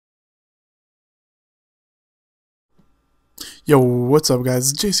Yo, what's up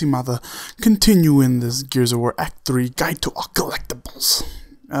guys, it's JC Mata, continuing this Gears of War Act 3 Guide to All Collectibles.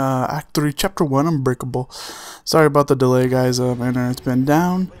 Act 3, Chapter 1, Unbreakable. Sorry about the delay guys, my internet's been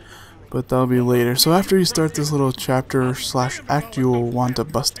down, but that'll be later. So after you start this little chapter slash act, you will want to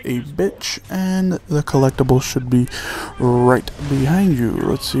bust a bitch, and the collectible should be right behind you.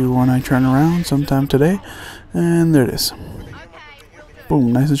 Let's see when I turn around sometime today, and there it is.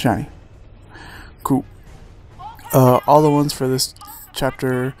 Boom, nice and shiny. Cool. All the ones for this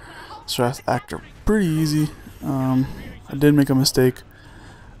chapter slash act are pretty easy. I did make a mistake,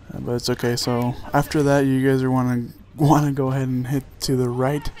 but it's okay. So after that, you guys are want to go ahead and hit to the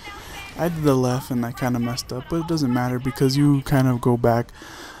right. I did the left and I kind of messed up, but it doesn't matter because you kind of go back.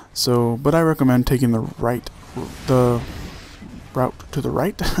 So, but I recommend taking the route to the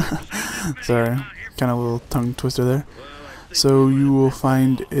right. Sorry, kind of a little tongue twister there. So you will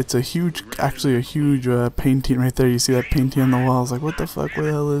find it's actually a huge painting right there. You see that painting on the wall. I was like, what the fuck, where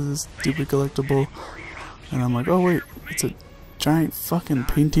the hell is this stupid collectible? And I'm like, oh wait, it's a giant fucking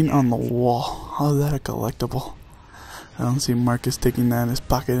painting on the wall. How is that a collectible? I don't see Marcus taking that in his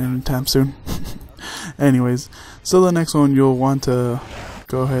pocket anytime soon. Anyways, so the next one, you'll want to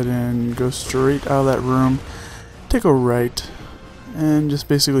go ahead and go straight out of that room, take a right, and just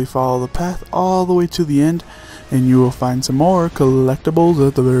basically follow the path all the way to the end. And you will find some more collectibles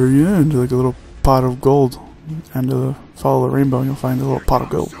at the very end, like a little pot of gold. And follow the rainbow and you'll find a little pot of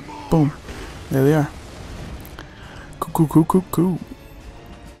gold. Boom. There they are. Cool.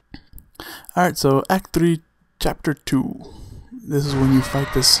 Alright, so Act 3, Chapter 2. This is when you fight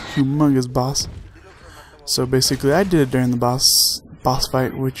this humongous boss. So basically, I did it during the boss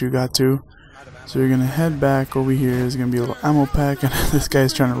fight, which you got to. So you're going to head back over here. There's going to be a little ammo pack, and this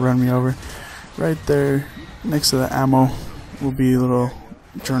guy's trying to run me over. Right there. Next to the ammo will be a little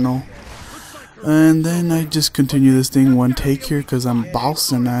journal, and then I just continue this thing one take here because I'm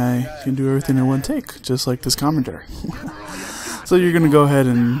boss and I can do everything in one take, just like this commentary. So you're gonna go ahead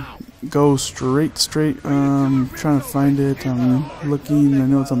and go straight. Trying to find it. I'm looking. I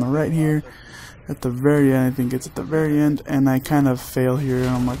know it's on the right here, at the very end. I think it's at the very end, and I kind of fail here. And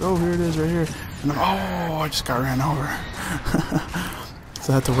I'm like, oh, here it is, right here. And I just got ran over.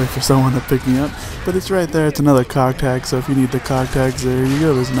 So I have to wait for someone to pick me up. But it's right there. It's another cog tag. So if you need the cog tags, there you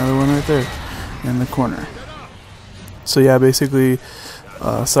go. There's another one right there in the corner. So yeah, basically,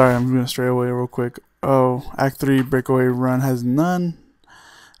 sorry, I'm going to stray away real quick. Oh, Act 3 Breakaway Run has none.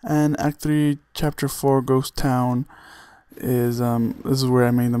 And Act 3 Chapter 4 Ghost Town is, this is where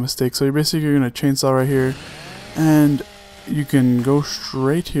I made the mistake. So you're basically going to chainsaw right here. And you can go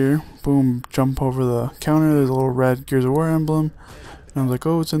straight here. Boom, jump over the counter. There's a little red Gears of War emblem. And I was like,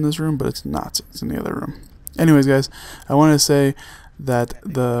 oh, it's in this room, but it's not. It's in the other room. Anyways, guys, I want to say that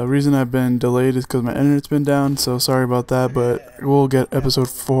the reason I've been delayed is because my internet's been down, so sorry about that, but we'll get episode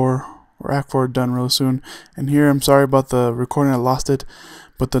 4, or Act 4, done real soon. And here, I'm sorry about the recording, I lost it,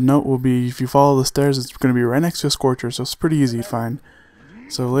 but the note will be, if you follow the stairs, it's going to be right next to a Scorcher, so it's pretty easy to find.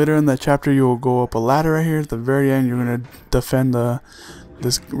 So later in that chapter, you will go up a ladder right here. At the very end, you're going to defend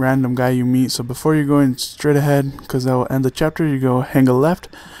this random guy you meet. So before you're going straight ahead, because that will end the chapter, you go hang a left.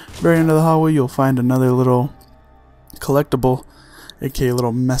 Very end of the hallway, you'll find another little collectible, aka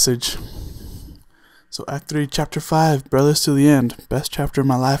little message. So Act 3, Chapter 5, Brothers to the End. Best chapter of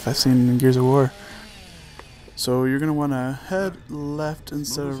my life I've seen in Gears of War. So you're going to want to head left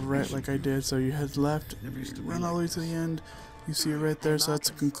instead of right like I did. So you head left, run all the way to the end. You see it right there. So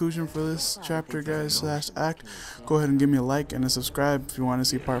that's the conclusion for this chapter, guys, slash act. Go ahead and give me a like and a subscribe if you want to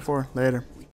see part 4. Later.